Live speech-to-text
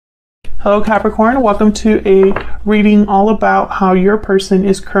Hello Capricorn, welcome to a reading all about how your person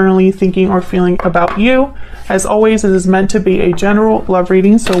is currently thinking or feeling about you. As always, it is meant to be a general love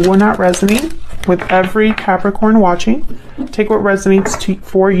reading, so will not resonate with every Capricorn watching. Take what resonates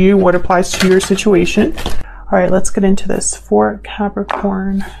for you, what applies to your situation. All right, let's get into this. For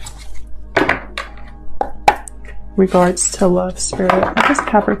Capricorn, regards to love, spirit, what does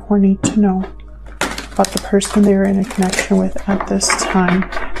Capricorn need to know about the person they're in a connection with at this time?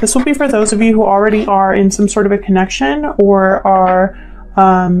 This will be for those of you who already are in some sort of a connection or are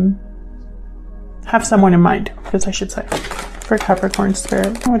have someone in mind, because I should say. For Capricorn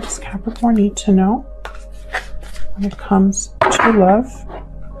spirit, what does Capricorn need to know when it comes to love?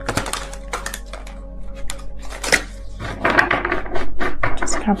 What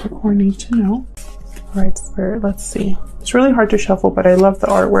does Capricorn need to know? All right, spirit, let's see. It's really hard to shuffle, but I love the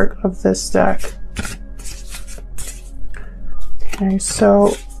artwork of this deck. Okay,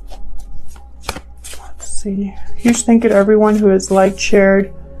 so let's see. Huge thank you to everyone who has liked,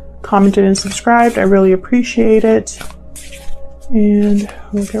 shared, commented, and subscribed. I really appreciate it. And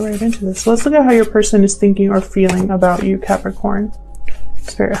we'll get right into this. So let's look at how your person is thinking or feeling about you, Capricorn.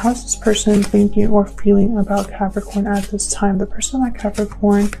 Spirit, how's this person thinking or feeling about Capricorn at this time? The person that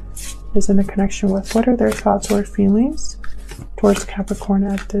Capricorn is in a connection with, what are their thoughts or feelings towards Capricorn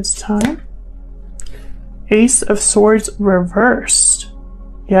at this time? Ace of Swords reversed.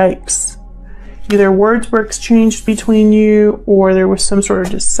 Yikes. Either words were exchanged between you or there was some sort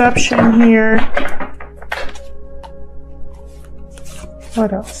of deception here.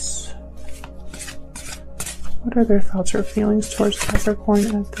 What else? What are their thoughts or feelings towards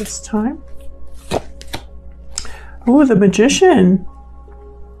Capricorn at this time? Oh, the Magician.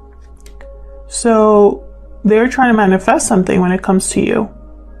 So they're trying to manifest something when it comes to you.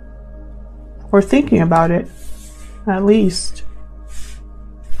 Or thinking about it, at least.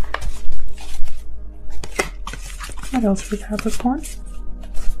 What else for Capricorn?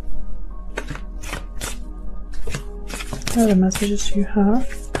 What are the messages you have?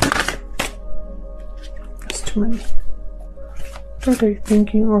 That's too many. What are they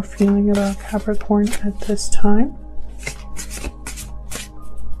thinking or feeling about Capricorn at this time?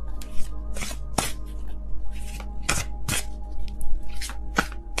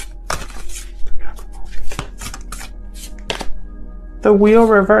 The wheel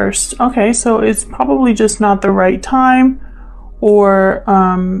reversed. Okay, so it's probably just not the right time, or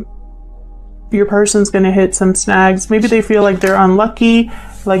your person's gonna hit some snags. Maybe they feel like they're unlucky,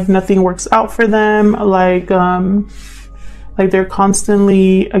 like nothing works out for them, like they're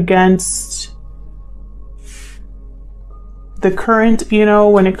constantly against the current, you know,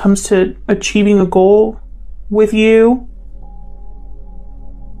 when it comes to achieving a goal with you.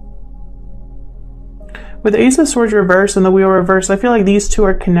 With the Ace of Swords reversed and the Wheel reversed, I feel like these two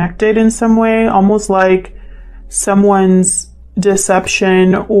are connected in some way, almost like someone's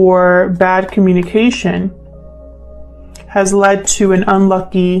deception or bad communication has led to an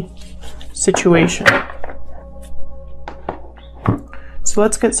unlucky situation. So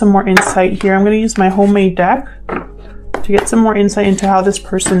let's get some more insight here. I'm going to use my homemade deck to get some more insight into how this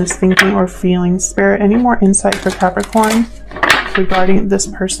person is thinking or feeling. Spirit, any more insight for Capricorn regarding this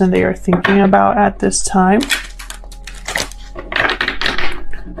person they are thinking about at this time?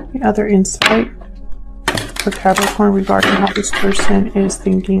 Any other insight for Capricorn regarding how this person is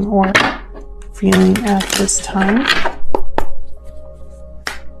thinking or feeling at this time?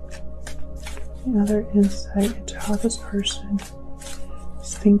 Any other insight into how this person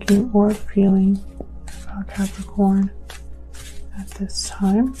is thinking or feeling about Capricorn at this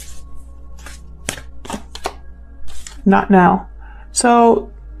time? Not now.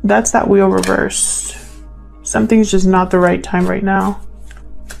 So that's that wheel reversed. Something's just not the right time right now.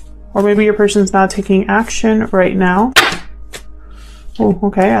 Or maybe your person's not taking action right now. Oh,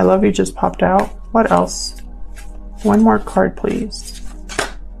 okay. I love you just popped out. What else? One more card, please.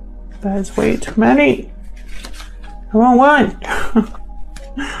 That is way too many. I want one.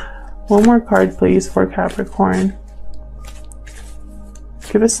 One more card, please, for Capricorn.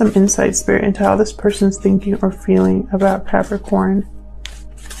 Give us some insight, Spirit, into how this person's thinking or feeling about Capricorn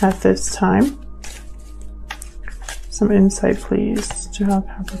at this time. Some insight, please, to how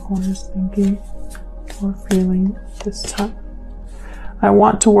Capricorn is thinking or feeling this time. I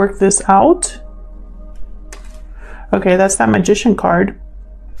want to work this out. Okay, that's that Magician card.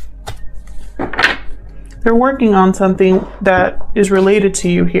 They're working on something that is related to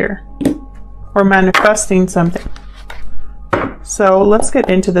you here, or manifesting something. So let's get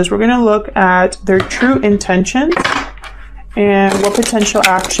into this. We're going to look at their true intentions and what potential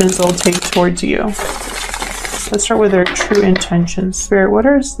actions they'll take towards you. Let's start with their true intentions. Spirit, what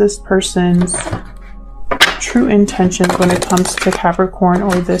is this person's true intentions when it comes to Capricorn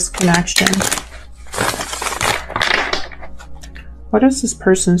or this connection? What is this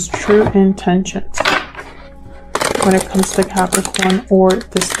person's true intentions when it comes to Capricorn or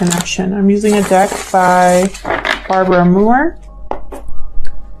this connection? I'm using a deck by Barbara Moore.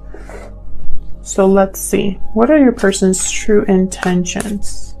 So let's see. What are your person's true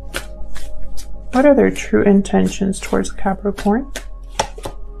intentions? What are their true intentions towards Capricorn?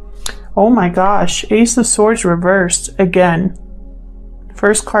 Oh my gosh. Ace of Swords reversed again.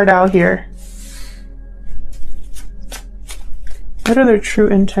 First card out here. What are their true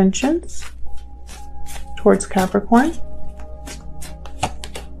intentions towards Capricorn?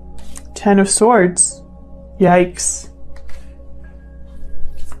 Ten of Swords. Yikes.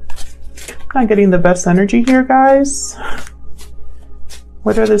 Not getting the best energy here, guys.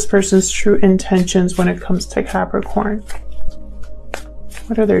 What are this person's true intentions when it comes to Capricorn?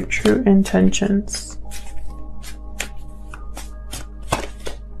 What are their true intentions?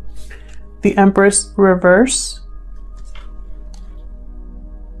 The Empress reverse.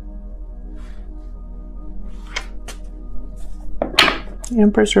 The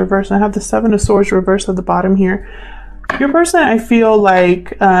Empress reverse. I have the Seven of Swords reverse at the bottom here. Your person, I feel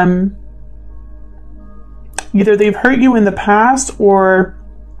like either they've hurt you in the past or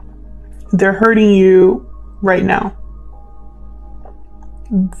they're hurting you right now.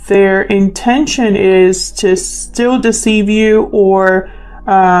 Their intention is to still deceive you, or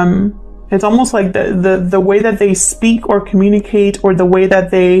it's almost like the way that they speak or communicate, or the way that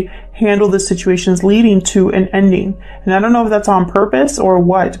they handle the situations leading to an ending. And I don't know if that's on purpose or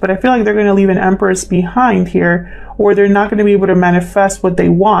what, but I feel like they're going to leave an Empress behind here, or they're not going to be able to manifest what they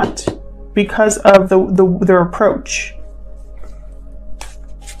want because of their approach.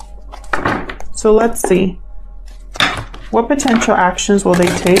 So let's see. What potential actions will they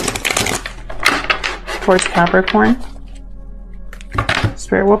take towards Capricorn?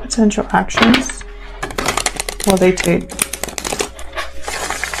 Spirit, what potential actions will they take?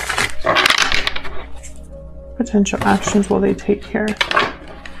 Potential actions will they take here?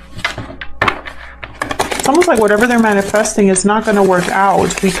 It's almost like whatever they're manifesting is not going to work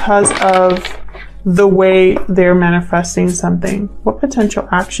out because of the way they're manifesting something. What potential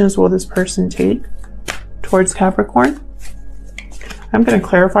actions will this person take towards Capricorn? I'm going to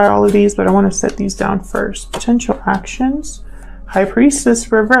clarify all of these, but I want to set these down first. Potential actions. High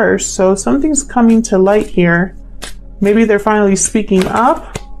Priestess reverse. So something's coming to light here. Maybe they're finally speaking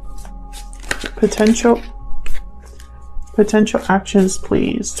up. Potential actions,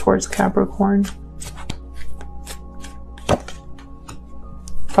 please, towards Capricorn.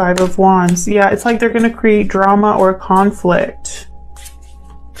 Five of Wands. Yeah, it's like they're going to create drama or conflict,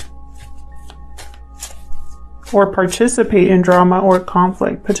 or participate in drama or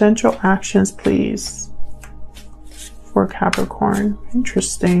conflict. Potential actions, please, for Capricorn.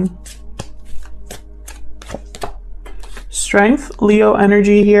 Interesting. Strength, Leo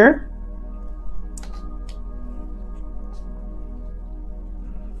energy here.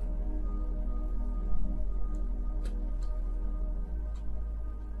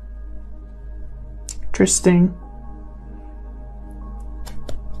 Interesting.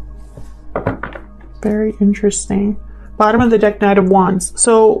 Very interesting. Bottom of the deck, Knight of Wands.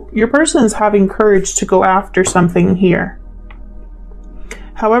 So your person is having courage to go after something here.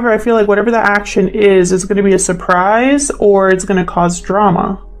 However, I feel like whatever the action is going to be a surprise, or it's going to cause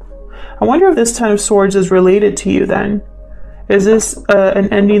drama. I wonder if this Ten of Swords is related to you then. Is this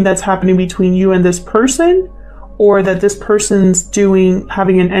an ending that's happening between you and this person? Or that this person's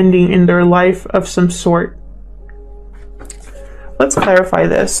having an ending in their life of some sort? Let's clarify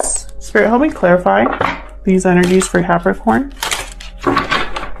this. Spirit, help me clarify these energies for Capricorn.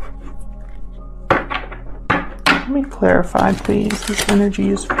 Let me clarify, please, these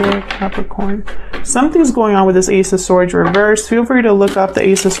energies for Capricorn. Something's going on with this Ace of Swords reverse. Feel free to look up the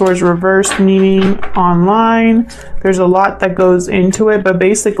Ace of Swords reverse meaning online. There's a lot that goes into it, but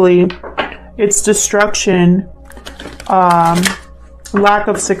basically it's destruction, lack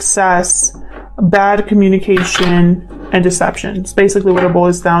of success, bad communication, and deception. It's basically what it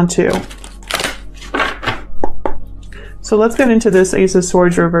boils down to. So let's get into this Ace of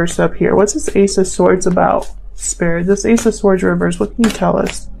Swords reverse up here. What's this Ace of Swords about, Spirit? This Ace of Swords reverse, what can you tell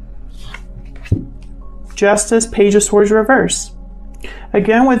us? Justice, Page of Swords reverse.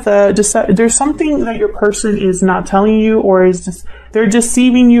 Again, with there's something that your person is not telling you, or they're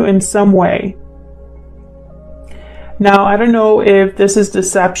deceiving you in some way. Now, I don't know if this is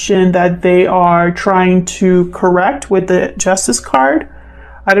deception that they are trying to correct with the Justice card.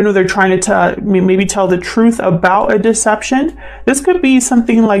 I don't know, they're trying to maybe tell the truth about a deception. This could be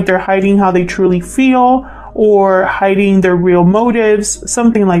something like they're hiding how they truly feel, or hiding their real motives,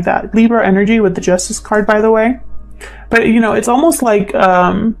 something like that. Libra energy with the Justice card, by the way. But, you know, it's almost like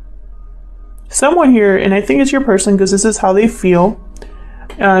someone here, and I think it's your person because this is how they feel.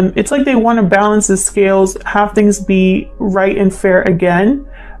 It's like they want to balance the scales, have things be right and fair again.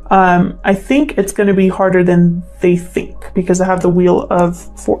 I think it's going to be harder than they think because I have the Wheel of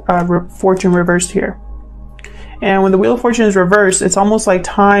Fortune reversed here. And when the Wheel of Fortune is reversed, it's almost like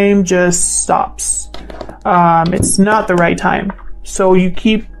time just stops. It's not the right time. So you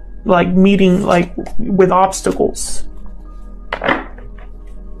keep like meeting like with obstacles.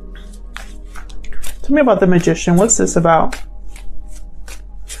 Tell me about the Magician. What's this about?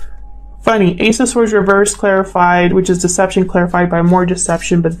 Funny, Ace of Swords reversed, clarified, which is deception clarified by more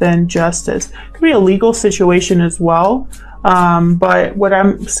deception, but then justice. Could be a legal situation as well. But what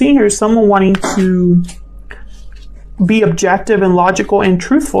I'm seeing here is someone wanting to be objective and logical and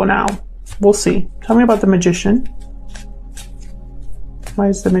truthful now. We'll see. Tell me about the Magician. Why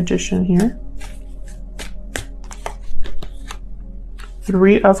is the Magician here?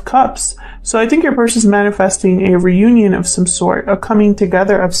 Three of Cups. So I think your person's manifesting a reunion of some sort, a coming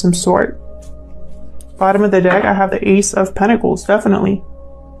together of some sort. Bottom of the deck, I have the Ace of Pentacles, definitely.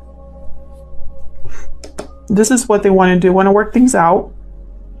 This is what they want to do, want to work things out.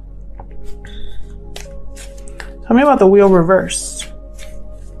 Tell me about the Wheel reversed.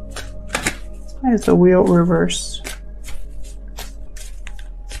 Why is the Wheel reversed?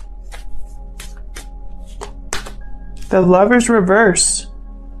 The Lovers reversed.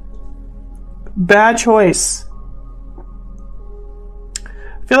 Bad choice.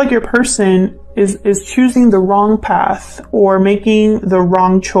 I feel like your person is choosing the wrong path or making the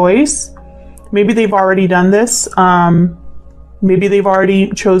wrong choice. Maybe they've already done this. Maybe they've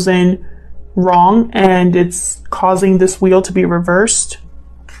already chosen wrong and it's causing this wheel to be reversed.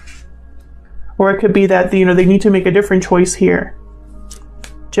 Or it could be that, you know, they need to make a different choice here.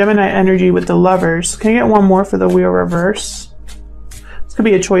 Gemini energy with the Lovers. Can I get one more for the Wheel reverse? This could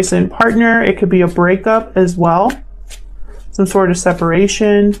be a choice in partner. It could be a breakup as well. Some sort of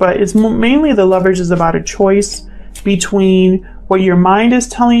separation. But it's mainly the Lovers is about a choice between what your mind is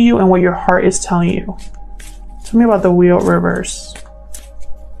telling you and what your heart is telling you. Tell me about the Wheel reverse.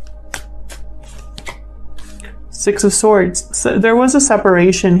 Six of Swords. So there was a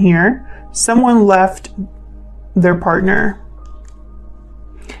separation here. Someone left their partner.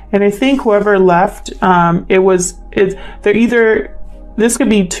 And I think whoever left, they're either, this could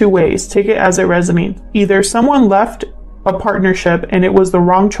be two ways. Take it as it resonates. Either someone left a partnership and it was the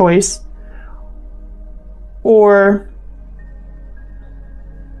wrong choice, or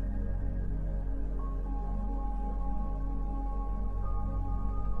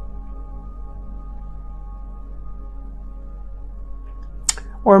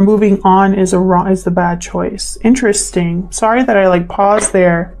moving on is the bad choice. Interesting. Sorry that I like paused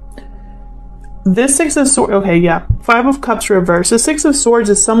there. This Six of Swords, okay, yeah. Five of Cups reverse. The Six of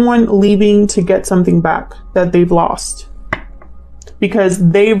Swords is someone leaving to get something back that they've lost. Because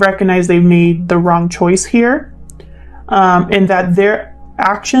they recognize they've made the wrong choice here. And that their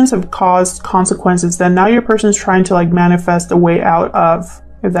actions have caused consequences that now your person is trying to like manifest a way out of,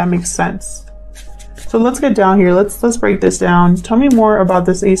 if that makes sense. So let's get down here. Let's break this down. Tell me more about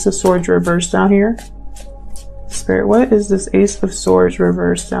this Ace of Swords reverse down here. Spirit, what is this Ace of Swords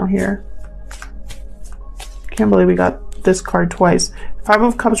reverse down here? Can't believe we got this card twice. Five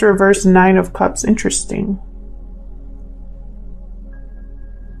of Cups reverse, Nine of Cups. Interesting.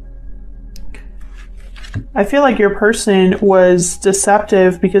 I feel like your person was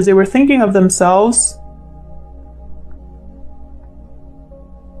deceptive because they were thinking of themselves.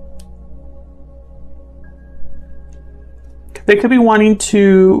 They could be wanting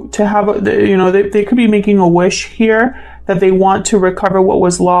to have, you know, they could be making a wish here that they want to recover what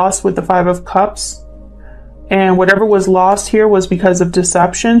was lost with the Five of Cups. And whatever was lost here was because of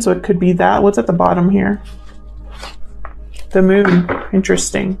deception. So it could be that. What's at the bottom here? The Moon.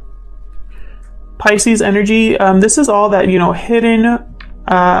 Interesting. Pisces energy. This is all that, you know, hidden,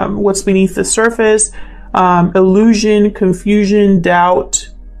 what's beneath the surface, illusion, confusion, doubt,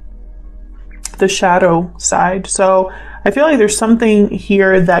 the shadow side. So I feel like there's something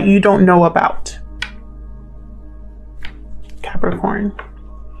here that you don't know about. Capricorn.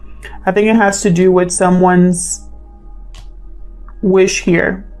 I think it has to do with someone's wish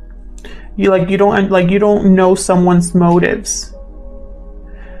here. You don't know someone's motives.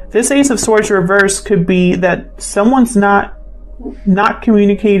 This Ace of Swords reverse could be that someone's not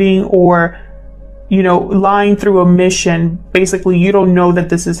communicating or you know, lying through a mission. Basically, you don't know that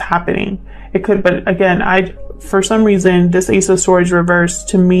this is happening. It could, but again, for some reason, this Ace of Swords reverse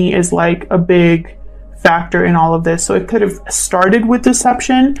to me is like a big factor in all of this. So it could have started with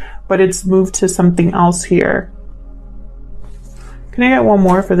deception, but it's moved to something else here. Can I get one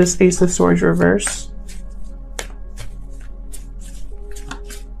more for this Ace of Swords reverse?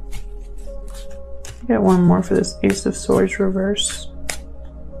 Get one more for this Ace of Swords reverse.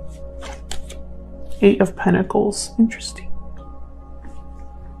 Eight of Pentacles. Interesting.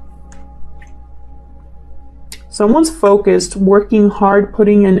 Someone's focused, working hard,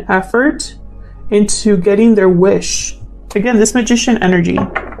 putting an effort into getting their wish. Again, this Magician energy.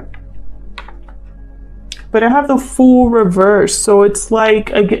 But I have the Fool reverse, so it's like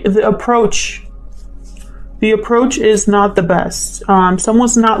the approach. The approach is not the best.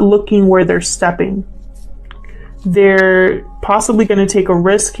 Someone's not looking where they're stepping. They're possibly going to take a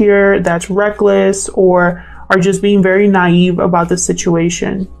risk here that's reckless, or are just being very naive about the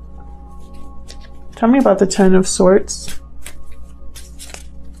situation. Tell me about the Ten of Swords.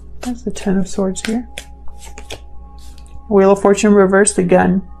 That's the Ten of Swords here. Wheel of Fortune reversed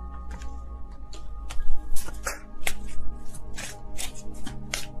again.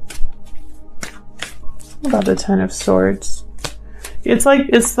 About the Ten of Swords. It's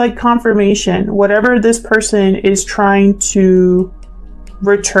like confirmation. Whatever this person is trying to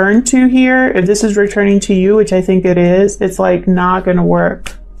return to here, if this is returning to you, which I think it is, it's like not gonna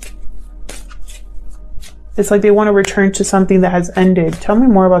work. It's like they want to return to something that has ended. Tell me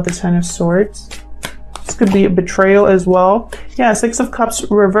more about the Ten of Swords. This could be a betrayal as well. Yeah, Six of Cups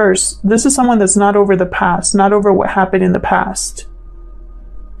reverse. This is someone that's not over the past, not over what happened in the past.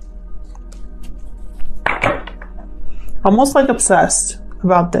 Almost like obsessed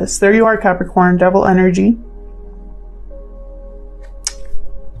about this. There you are, Capricorn, Devil energy.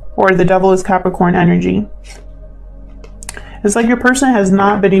 Or the Devil is Capricorn energy. It's like your person has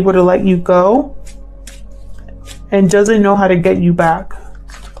not been able to let you go and doesn't know how to get you back.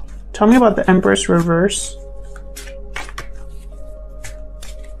 Tell me about the Empress reverse.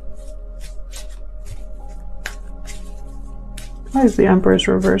 Why is the Empress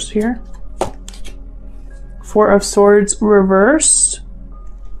reverse here? Four of Swords reversed.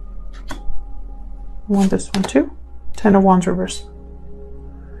 I want this one too. Ten of Wands reverse.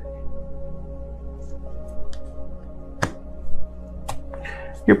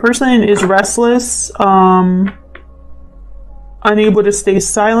 Your person is restless, unable to stay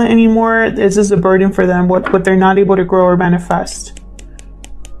silent anymore. This is a burden for them, what they're not able to grow or manifest.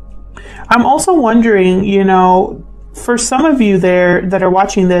 I'm also wondering, you know, for some of you there that are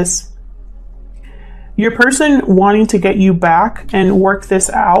watching this, your person wanting to get you back and work this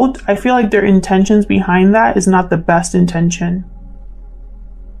out, I feel like their intentions behind that is not the best intention.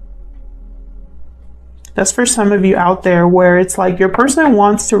 That's for some of you out there where it's like your person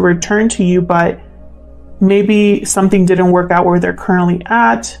wants to return to you, but maybe something didn't work out where they're currently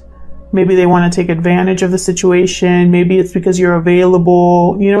at. Maybe they want to take advantage of the situation. Maybe it's because you're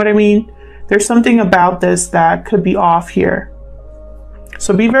available. You know what I mean? There's something about this that could be off here.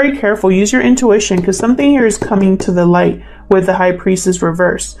 So be very careful. Use your intuition, because something here is coming to the light with the High Priestess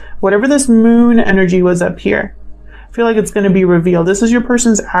reverse. Whatever this Moon energy was up here, I feel like it's going to be revealed. This is your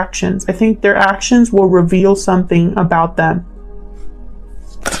person's actions. I think their actions will reveal something about them.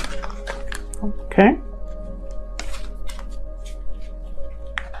 Okay.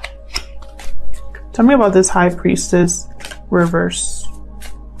 Tell me about this High Priestess reverse.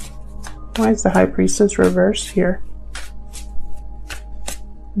 Why is the High Priestess reverse here?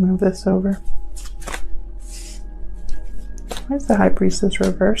 Move this over. Why is the High Priestess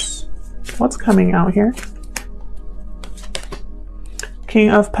reverse? What's coming out here? King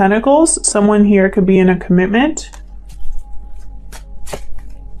of Pentacles. Someone here could be in a commitment.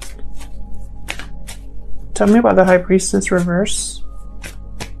 Tell me about the High Priestess reverse.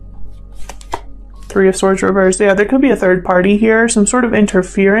 Three of Swords reverse. Yeah, there could be a third party here. Some sort of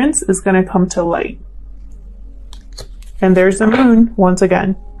interference is going to come to light. And there's the Moon once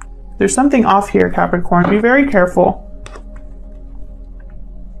again. There's something off here, Capricorn. Be very careful.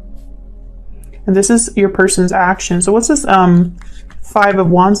 And this is your person's action. So what's this Five of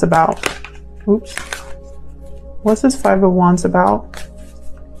Wands about? Oops. What's this Five of Wands about?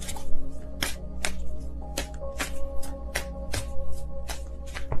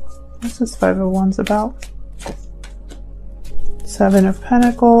 What's this Five of Wands about? Seven of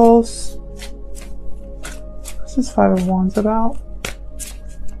Pentacles. What's this Five of Wands about?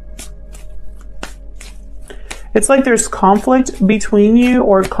 It's like there's conflict between you,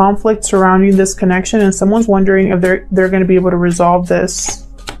 or conflict surrounding this connection, and someone's wondering if they're going to be able to resolve this.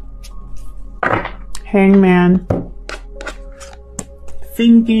 Hangman.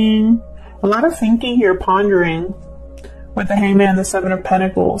 Thinking. A lot of thinking here, pondering. With the Hangman and the Seven of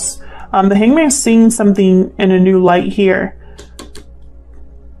Pentacles. The Hangman is seeing something in a new light here.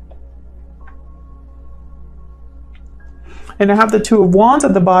 And I have the Two of Wands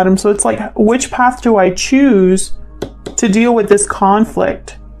at the bottom. So it's like, which path do I choose to deal with this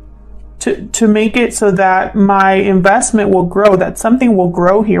conflict? To make it so that my investment will grow, that something will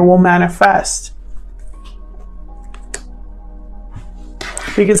grow here, will manifest.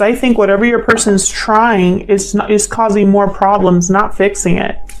 Because I think whatever your person's trying is causing more problems, not fixing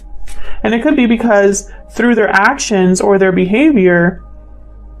it. And it could be because through their actions or their behavior,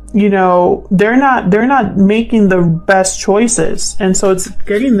 you know, they're not making the best choices. And so it's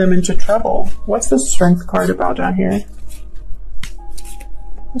getting them into trouble. What's the Strength card about down here?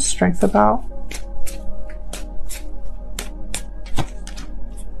 What's Strength about?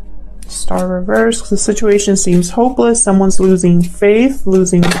 Star reverse. The situation seems hopeless. Someone's losing faith,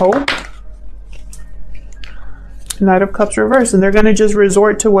 losing hope. Knight of Cups reverse. And they're going to just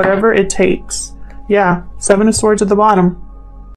resort to whatever it takes. Yeah. Seven of Swords at the bottom.